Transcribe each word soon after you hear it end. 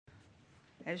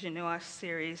As you know, our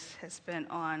series has been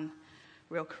on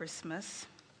Real Christmas.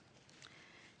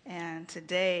 And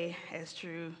today, as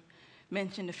Drew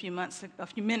mentioned a few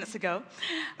minutes ago,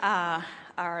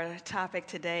 our topic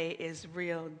today is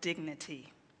real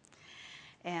dignity.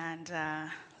 And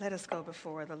let us go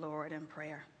before the Lord in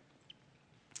prayer.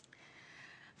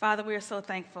 Father, we are so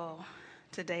thankful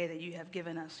today that you have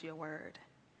given us your word.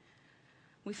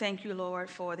 We thank you,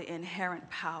 Lord, for the inherent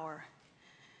power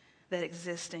that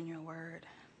exists in your word.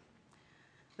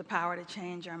 The power to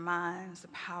change our minds, the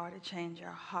power to change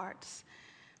our hearts,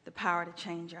 the power to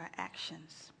change our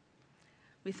actions.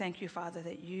 We thank you, Father,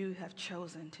 that you have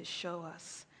chosen to show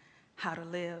us how to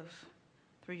live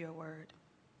through your word.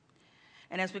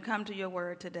 And as we come to your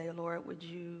word today, Lord, would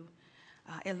you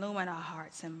illumine our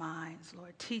hearts and minds,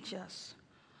 Lord. Teach us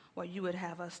what you would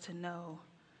have us to know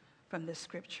from this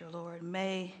scripture, Lord.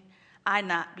 May I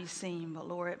not be seen, but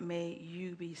Lord, may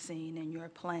you be seen, and your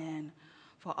plan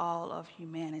for all of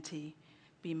humanity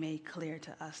be made clear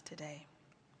to us today.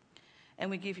 And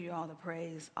we give you all the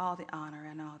praise, all the honor,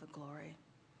 and all the glory.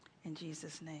 In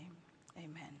Jesus' name,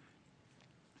 amen.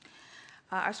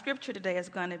 Our scripture today is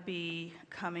going to be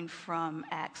coming from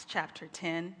Acts chapter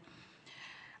 10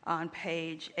 on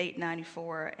page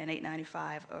 894 and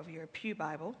 895 of your Pew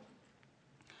Bible.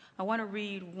 I want to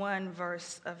read one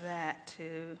verse of that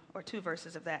or two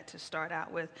verses of that to start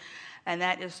out with, and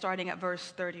that is starting at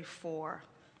verse 34.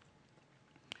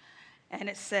 And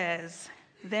it says,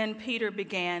 "Then Peter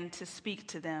began to speak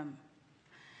to them.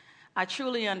 I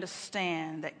truly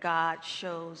understand that God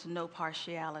shows no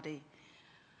partiality,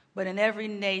 but in every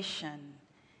nation,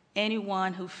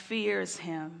 anyone who fears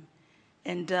him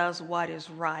and does what is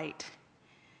right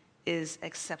is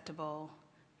acceptable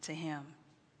to him.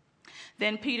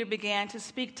 Then Peter began to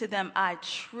speak to them. I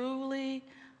truly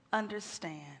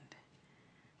understand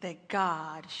that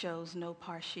God shows no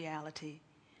partiality,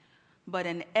 but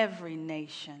in every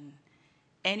nation,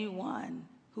 anyone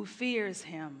who fears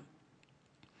him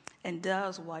and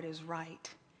does what is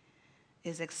right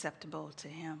is acceptable to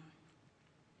him."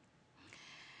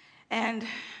 And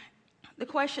the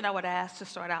question I would ask to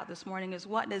start out this morning is,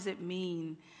 what does it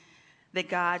mean that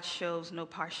God shows no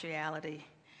partiality?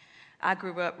 I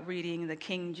grew up reading the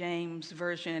King James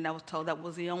Version, and I was told that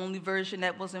was the only version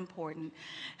that was important.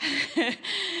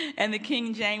 And the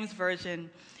King James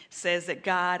Version says that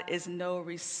God is no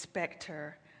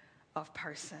respecter of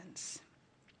persons.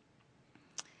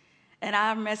 And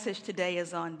our message today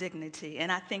is on dignity.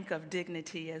 And I think of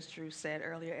dignity, as Drew said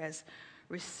earlier, as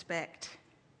respect.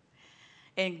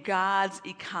 In God's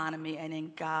economy and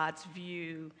in God's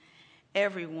view,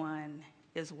 everyone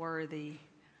is worthy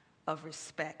of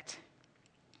respect.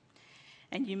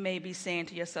 And you may be saying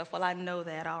to yourself, well, I know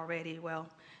that already. Well,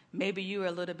 maybe you're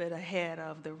a little bit ahead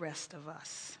of the rest of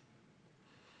us.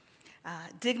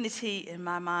 Dignity, in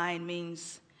my mind,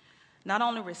 means not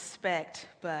only respect,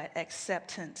 but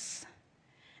acceptance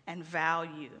and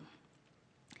value.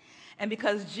 And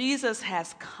because Jesus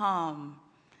has come,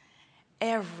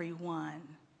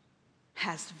 everyone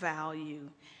has value.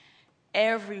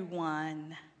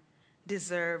 Everyone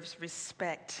deserves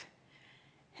respect.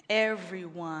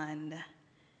 Everyone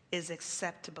is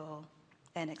acceptable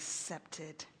and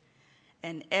accepted,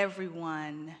 and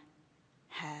everyone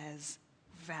has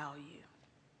value.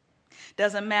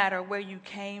 Doesn't matter where you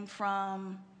came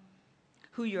from,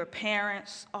 who your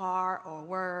parents are or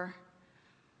were,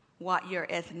 what your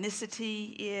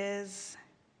ethnicity is,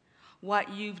 what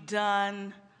you've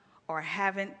done or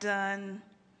haven't done,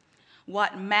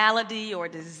 what malady or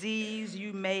disease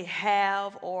you may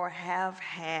have or have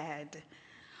had,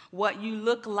 what you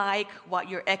look like, what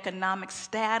your economic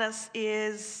status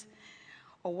is,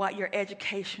 or what your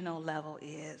educational level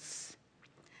is.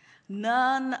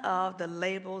 None of the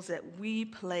labels that we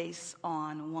place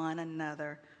on one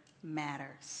another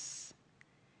matters.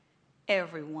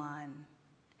 Everyone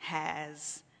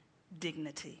has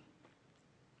dignity.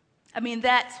 I mean,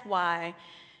 that's why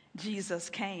Jesus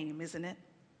came, isn't it?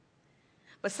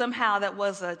 But somehow that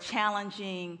was a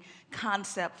challenging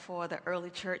concept for the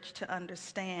early church to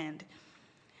understand.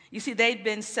 You see, they'd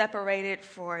been separated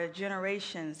for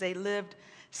generations. They lived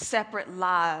separate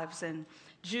lives, and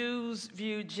Jews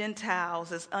viewed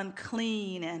Gentiles as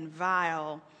unclean and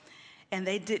vile, and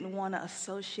they didn't want to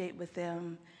associate with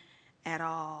them at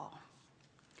all.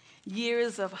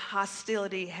 Years of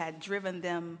hostility had driven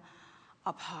them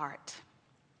apart.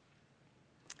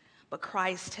 But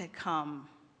Christ had come,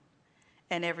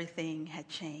 and everything had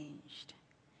changed.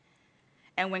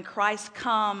 And when Christ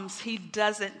comes, he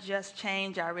doesn't just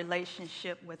change our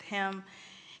relationship with him,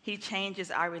 he changes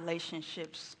our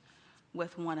relationships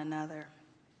with one another.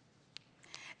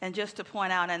 And just to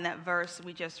point out in that verse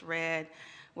we just read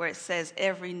where it says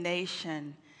every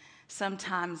nation,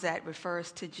 sometimes that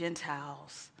refers to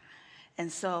Gentiles.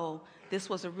 And so this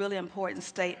was a really important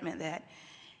statement that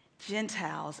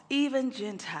Gentiles, even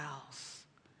Gentiles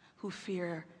who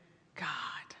fear God,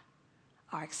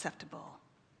 are acceptable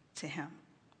to him.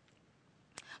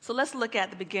 So let's look at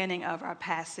the beginning of our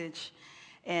passage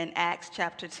in Acts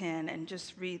chapter 10 and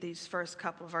just read these first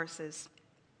couple of verses.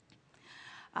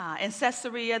 In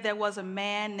Caesarea, there was a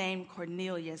man named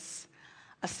Cornelius,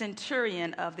 a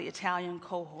centurion of the Italian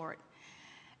cohort,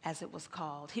 as it was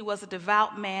called. He was a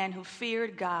devout man who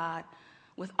feared God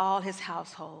with all his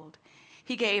household.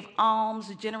 He gave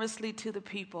alms generously to the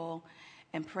people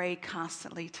and prayed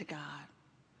constantly to God.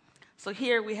 So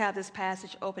here we have this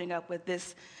passage opening up with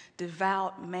this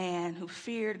devout man who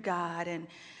feared God and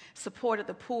supported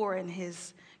the poor in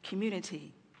his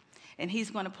community. And he's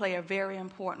going to play a very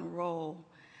important role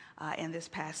in this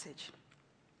passage.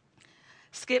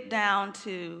 Skip down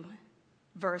to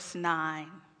verse 9.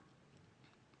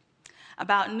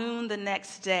 About noon the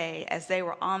next day, as they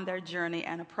were on their journey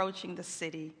and approaching the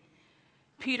city,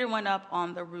 Peter went up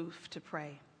on the roof to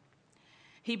pray.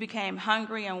 He became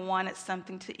hungry and wanted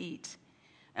something to eat,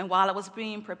 and while it was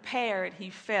being prepared, he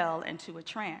fell into a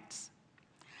trance.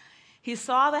 He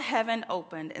saw the heaven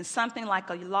opened and something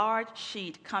like a large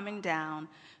sheet coming down,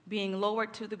 being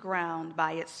lowered to the ground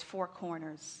by its four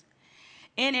corners.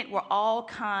 In it were all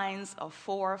kinds of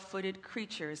four-footed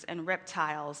creatures and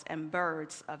reptiles and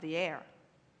birds of the air.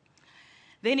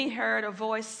 Then he heard a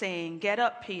voice saying, "Get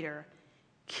up, Peter,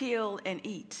 kill and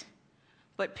eat."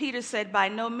 But Peter said, "By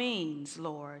no means,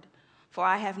 Lord, for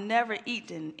I have never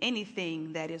eaten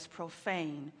anything that is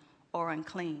profane or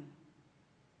unclean."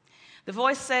 The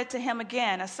voice said to him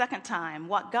again a second time,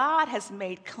 "What God has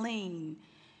made clean,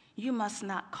 you must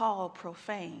not call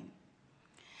profane."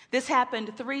 This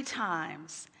happened 3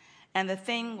 times, and the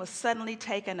thing was suddenly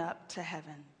taken up to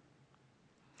heaven.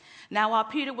 Now, while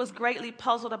Peter was greatly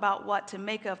puzzled about what to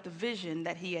make of the vision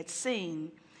that he had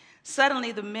seen,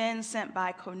 suddenly the men sent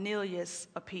by Cornelius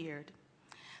appeared.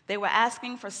 They were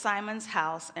asking for Simon's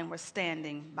house and were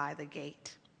standing by the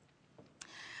gate.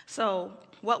 So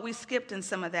what we skipped in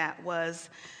some of that was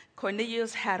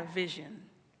Cornelius had a vision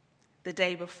the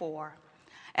day before.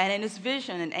 And in his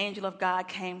vision, an angel of God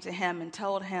came to him and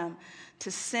told him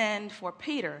to send for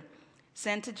Peter,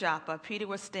 send to Joppa. Peter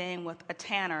was staying with a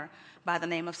tanner by the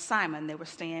name of Simon. They were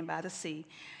staying by the sea.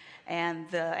 And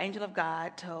the angel of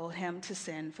God told him to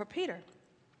send for Peter.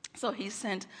 So he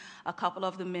sent a couple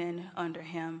of the men under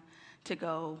him to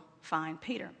go find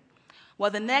Peter.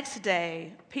 Well, the next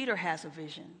day, Peter has a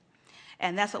vision.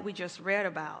 And that's what we just read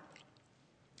about.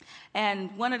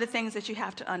 And one of the things that you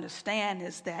have to understand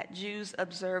is that Jews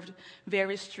observed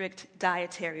very strict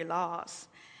dietary laws.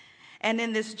 And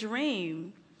in this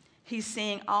dream, he's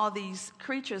seeing all these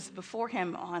creatures before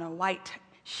him on a white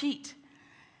sheet.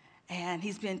 And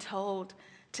he's been told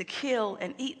to kill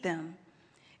and eat them.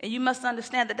 And you must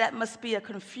understand that that must be a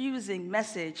confusing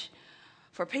message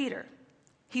for Peter.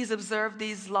 He's observed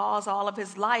these laws all of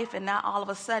his life, and now all of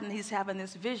a sudden he's having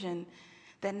this vision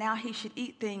that now he should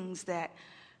eat things that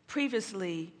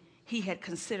previously he had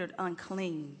considered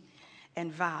unclean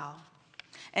and vile.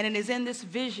 And it is in this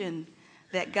vision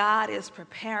that God is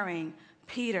preparing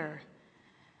Peter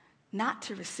not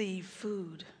to receive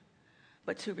food,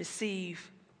 but to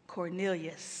receive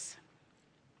Cornelius.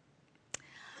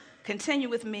 Continue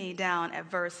with me down at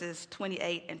verses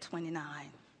 28 and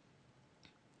 29.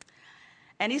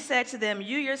 And he said to them,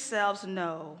 "You yourselves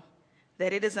know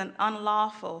that it is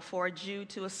unlawful for a Jew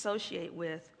to associate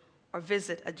with or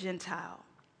visit a Gentile.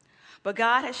 But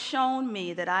God has shown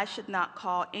me that I should not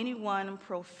call anyone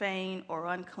profane or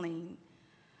unclean.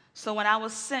 So when I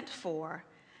was sent for,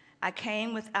 I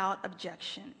came without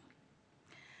objection.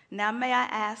 Now may I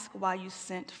ask why you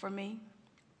sent for me?"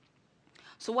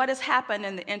 So what has happened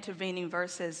in the intervening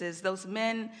verses is those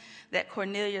men that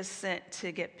Cornelius sent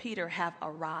to get Peter have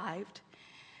arrived.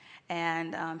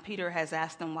 And Peter has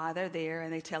asked them why they're there,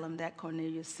 and they tell him that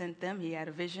Cornelius sent them. He had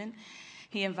a vision.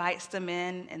 He invites them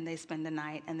in, and they spend the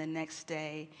night. And the next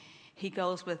day, he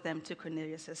goes with them to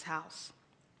Cornelius' house.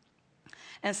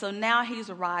 And so now he's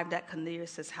arrived at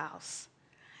Cornelius' house.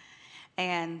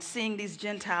 And seeing these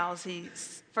Gentiles,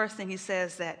 first thing he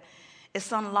says that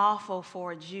it's unlawful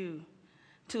for a Jew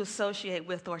to associate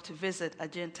with or to visit a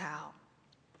Gentile.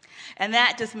 And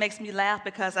that just makes me laugh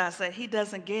because I said, he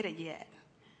doesn't get it yet.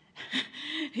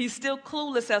 He's still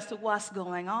clueless as to what's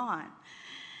going on.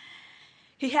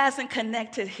 He hasn't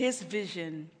connected his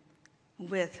vision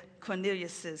with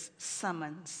Cornelius'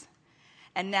 summons.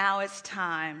 And now it's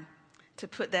time to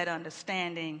put that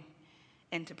understanding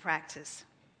into practice.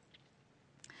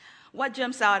 What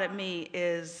jumps out at me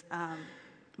is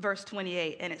verse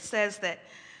 28, and it says that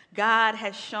God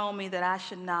has shown me that I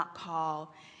should not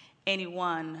call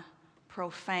anyone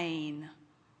profane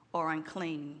or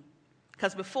unclean.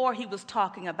 Because before he was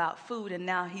talking about food, and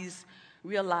now he's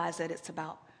realized that it's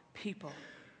about people.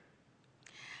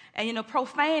 And you know,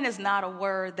 profane is not a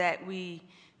word that we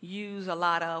use a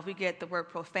lot of. We get the word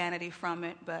profanity from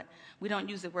it, but we don't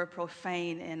use the word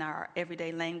profane in our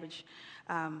everyday language.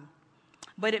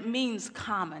 But it means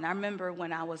common. I remember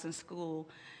when I was in school,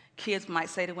 kids might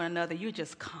say to one another, "You're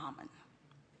just common."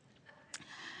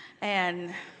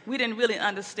 And we didn't really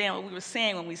understand what we were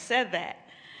saying when we said that.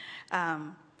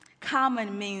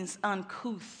 Common means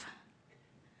uncouth,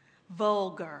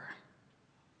 vulgar,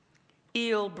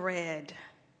 ill-bred,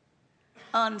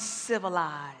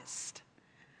 uncivilized,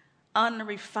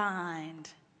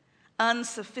 unrefined,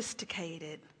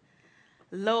 unsophisticated,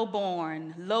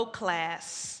 low-born,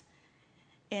 low-class,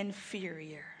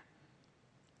 inferior.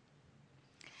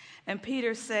 And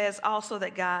Peter says also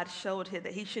that God showed him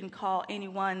that he shouldn't call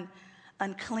anyone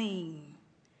unclean,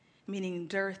 meaning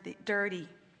dirty,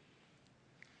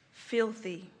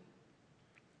 filthy,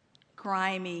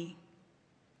 grimy,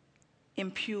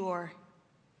 impure,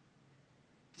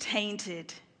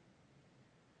 tainted,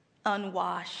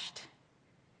 unwashed,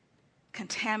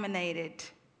 contaminated,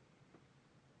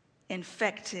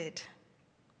 infected,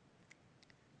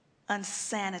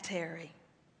 unsanitary,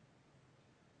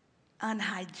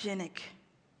 unhygienic,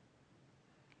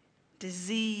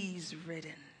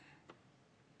 disease-ridden.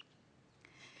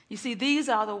 You see, these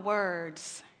are the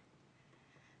words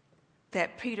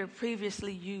that Peter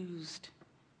previously used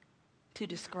to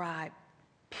describe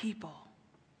people,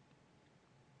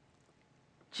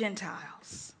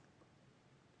 Gentiles.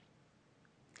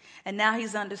 And now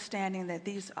he's understanding that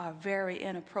these are very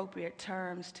inappropriate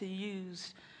terms to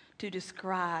use to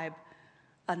describe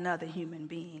another human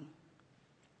being.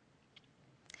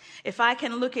 If I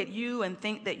can look at you and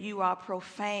think that you are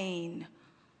profane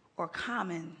or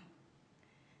common,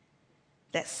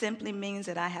 that simply means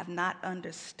that I have not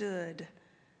understood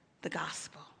the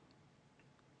gospel.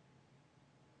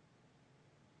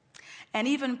 And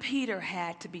even Peter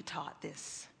had to be taught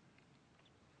this.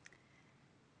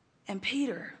 And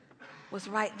Peter was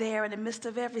right there in the midst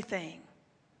of everything.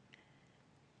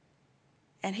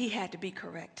 And he had to be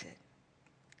corrected.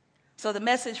 So the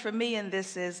message for me in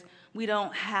this is we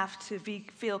don't have to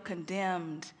feel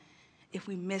condemned if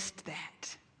we missed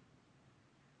that.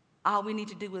 All we need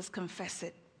to do is confess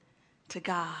it to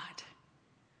God,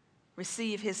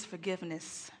 receive his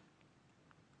forgiveness,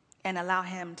 and allow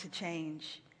him to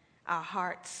change our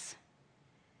hearts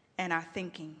and our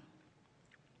thinking.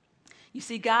 You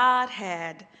see, God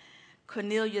had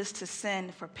Cornelius to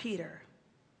send for Peter,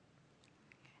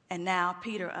 and now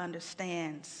Peter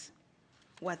understands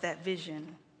what that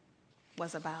vision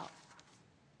was about.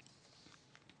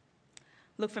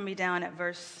 Look for me down at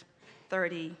verse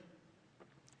 30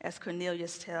 as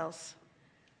Cornelius tells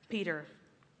Peter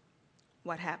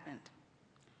what happened.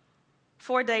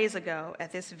 4 days ago,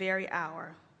 at this very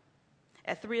hour,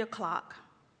 at 3:00,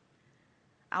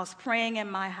 I was praying in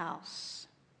my house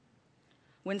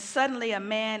when suddenly a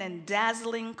man in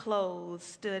dazzling clothes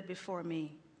stood before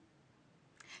me.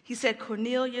 He said,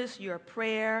 "Cornelius, your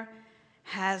prayer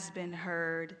has been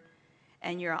heard,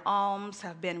 and your alms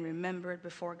have been remembered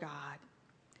before God.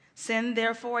 Send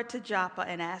therefore to Joppa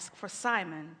and ask for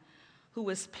Simon, who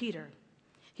is Peter.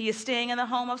 He is staying in the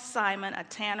home of Simon, a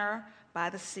tanner by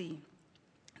the sea.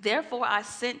 Therefore I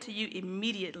sent to you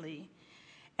immediately,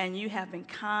 and you have been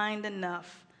kind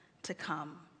enough to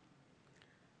come."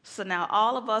 So now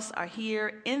all of us are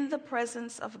here in the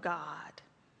presence of God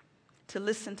to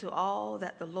listen to all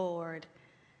that the Lord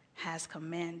has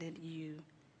commanded you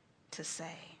to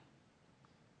say.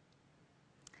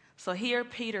 So here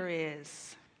Peter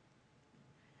is,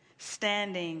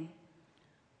 standing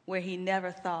where he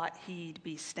never thought he'd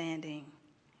be standing,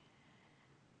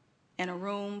 in a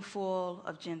room full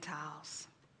of Gentiles.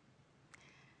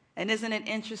 And isn't it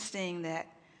interesting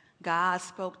that God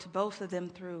spoke to both of them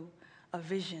through a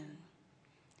vision?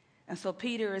 And so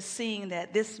Peter is seeing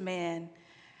that this man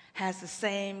has the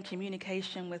same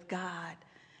communication with God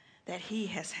that he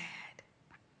has had.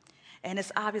 And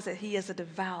it's obvious that he is a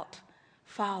devout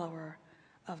follower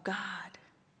of God.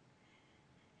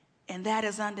 And that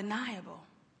is undeniable.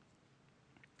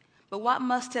 But what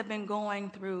must have been going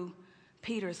through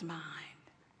Peter's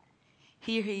mind?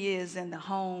 Here he is in the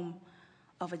home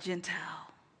of a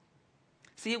Gentile.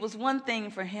 See, it was one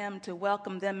thing for him to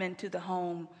welcome them into the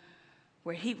home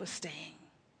where he was staying,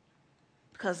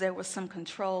 because there was some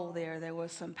control there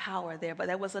was some power there. But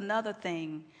there was another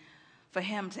thing for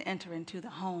him to enter into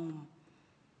the home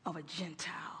of a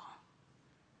Gentile,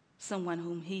 someone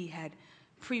whom he had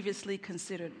previously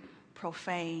considered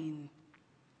profane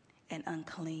and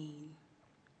unclean.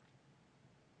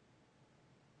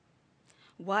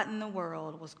 What in the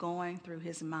world was going through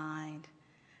his mind?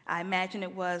 I imagine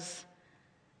it was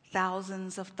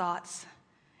thousands of thoughts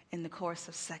in the course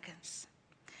of seconds.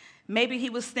 Maybe he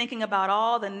was thinking about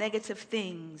all the negative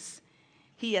things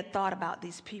he had thought about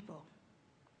these people,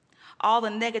 all the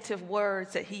negative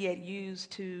words that he had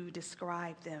used to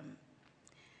describe them,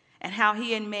 and how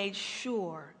he had made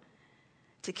sure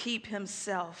to keep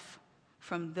himself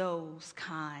from those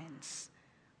kinds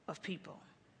of people.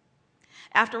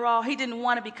 After all, he didn't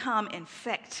want to become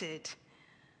infected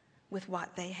with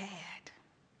what they had.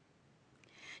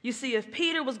 You see, if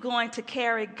Peter was going to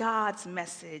carry God's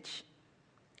message,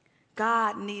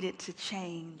 God needed to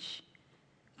change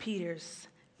Peter's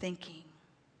thinking.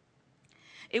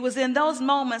 It was in those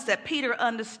moments that Peter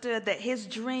understood that his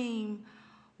dream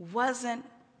wasn't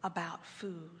about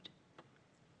food.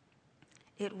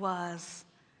 It was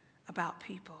about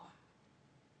people.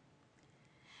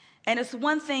 And it's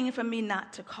one thing for me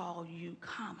not to call you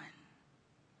common,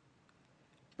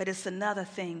 but it's another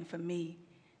thing for me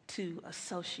to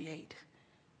associate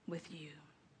with you.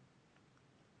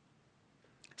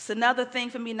 It's another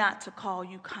thing for me not to call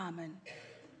you common,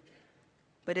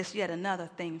 but it's yet another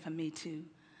thing for me to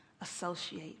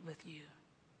associate with you.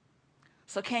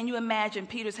 So can you imagine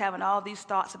Peter's having all these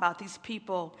thoughts about these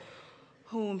people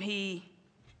whom he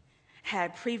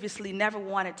had previously never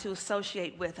wanted to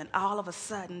associate with, and all of a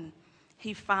sudden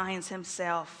he finds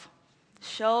himself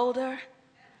shoulder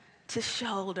to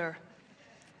shoulder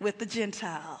with the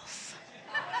Gentiles.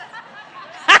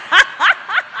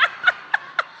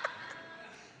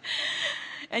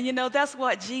 And you know, that's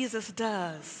what Jesus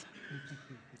does.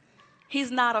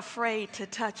 He's not afraid to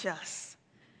touch us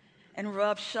and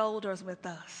rub shoulders with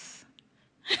us.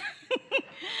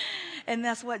 And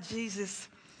that's what Jesus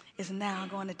is now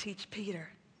going to teach Peter.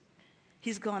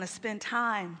 He's going to spend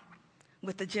time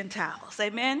with the Gentiles.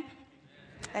 Amen?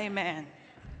 Amen.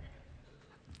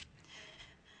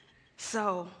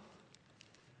 So,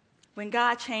 when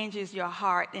God changes your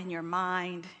heart and your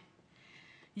mind,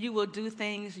 you will do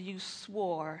things you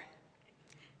swore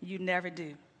you never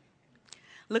do.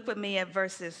 Look with me at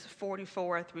verses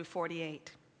 44 through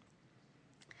 48.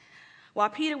 While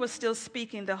Peter was still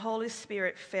speaking, the Holy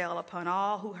Spirit fell upon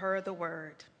all who heard the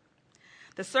word.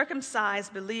 The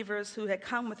circumcised believers who had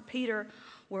come with Peter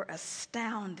were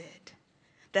astounded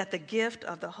that the gift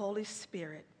of the Holy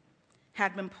Spirit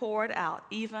had been poured out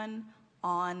even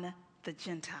on the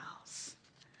Gentiles.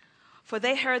 For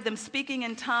they heard them speaking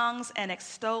in tongues and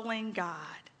extolling God.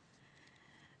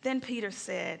 Then Peter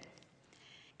said,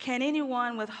 "Can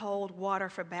anyone withhold water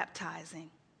for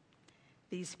baptizing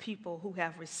these people who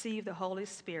have received the Holy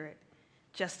Spirit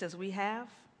just as we have?"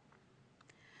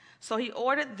 So he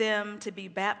ordered them to be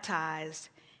baptized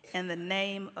in the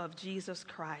name of Jesus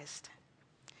Christ.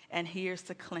 And here's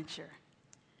the clincher.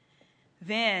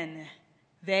 Then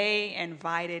they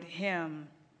invited him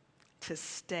to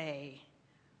stay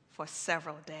for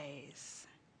several days.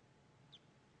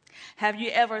 Have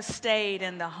you ever stayed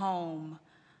in the home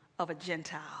of a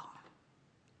Gentile?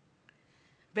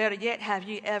 Better yet, have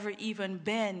you ever even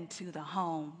been to the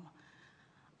home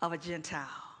of a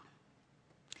Gentile?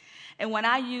 And when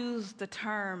I use the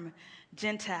term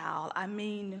Gentile, I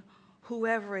mean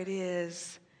whoever it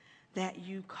is that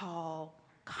you call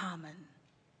common.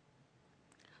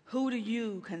 Who do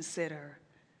you consider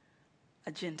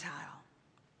a Gentile?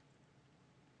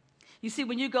 You see,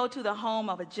 when you go to the home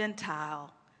of a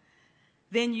Gentile,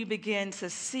 then you begin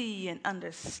to see and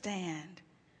understand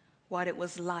what it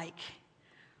was like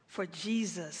for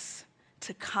Jesus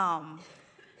to come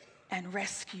and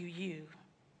rescue you.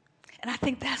 And I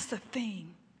think that's the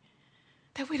thing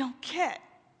that we don't get.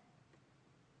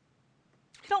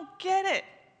 We don't get it.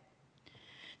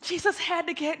 Jesus had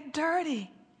to get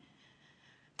dirty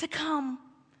to come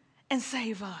and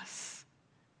save us.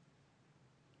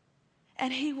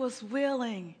 And he was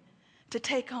willing to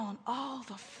take on all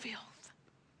the filth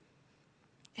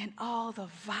and all the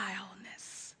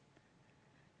vileness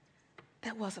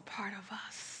that was a part of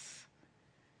us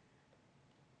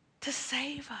to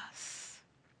save us.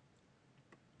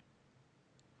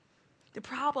 The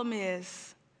problem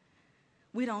is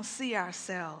we don't see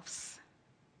ourselves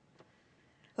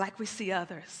like we see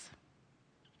others,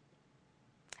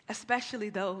 especially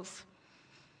those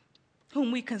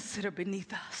whom we consider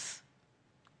beneath us.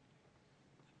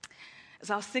 As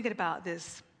I was thinking about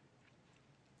this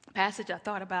passage, I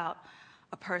thought about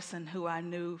a person who I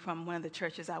knew from one of the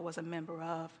churches I was a member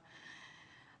of.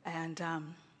 And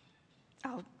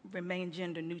I'll remain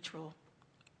gender neutral.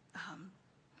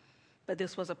 But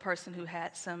this was a person who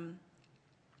had some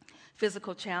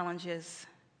physical challenges.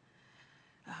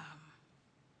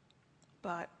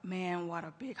 But man, what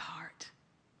a big heart.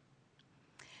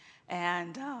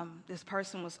 And this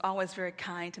person was always very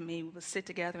kind to me. We would sit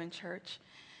together in church,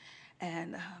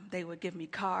 and they would give me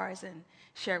cards and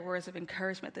share words of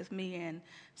encouragement with me and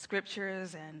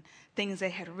scriptures and things they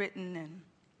had written, and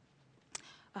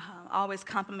always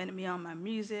complimented me on my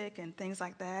music and things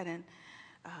like that. And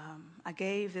I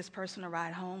gave this person a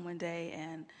ride home one day,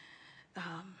 and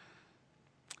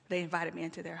they invited me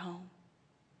into their home.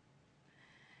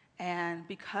 And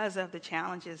because of the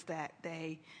challenges that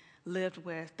they lived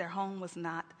with, their home was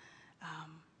not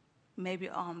maybe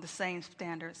on the same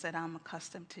standards that I'm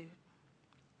accustomed to.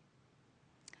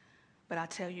 But I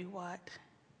tell you what,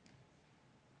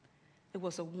 it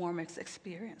was the warmest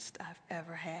experience I've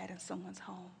ever had in someone's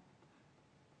home.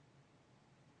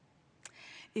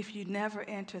 If you never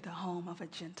enter the home of a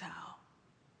Gentile,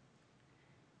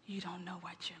 you don't know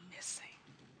what you're missing.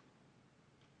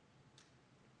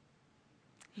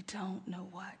 You don't know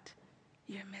what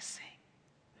you're missing.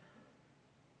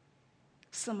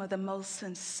 Some of the most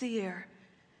sincere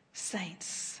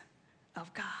saints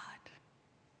of God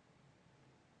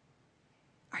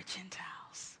are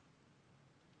Gentiles.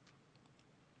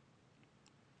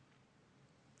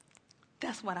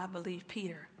 That's what I believe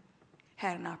Peter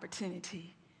had an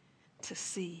opportunity to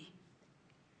see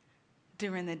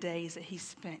during the days that he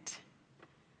spent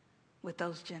with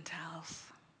those Gentiles.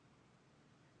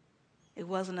 It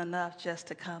wasn't enough just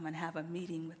to come and have a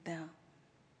meeting with them.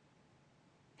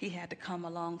 He had to come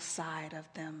alongside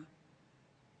of them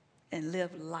and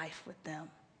live life with them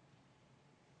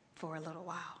for a little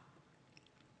while.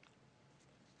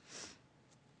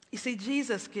 You see,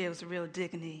 Jesus gives real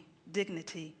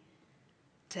dignity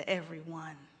to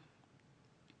everyone,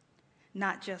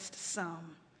 not just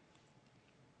some.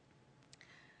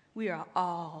 We are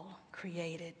all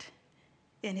created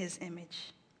in his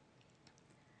image.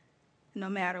 No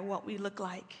matter what we look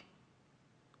like,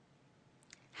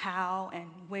 how and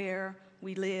where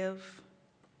we live,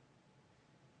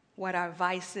 what our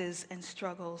vices and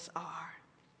struggles are.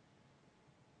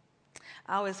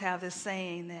 I always have this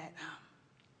saying that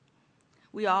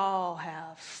we all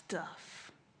have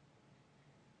stuff.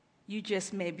 You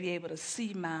just may be able to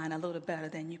see mine a little better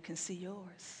than you can see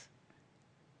yours.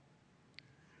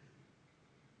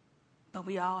 But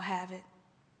we all have it.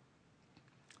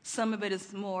 Some of it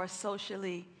is more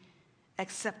socially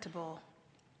acceptable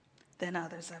than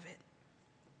others of it.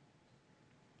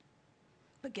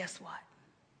 But guess what?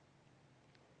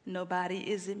 Nobody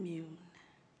is immune.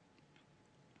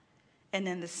 And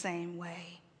in the same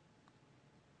way,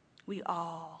 we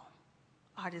all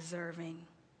are deserving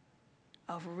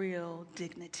of real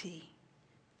dignity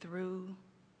through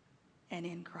and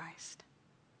in Christ.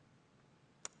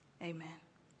 Amen.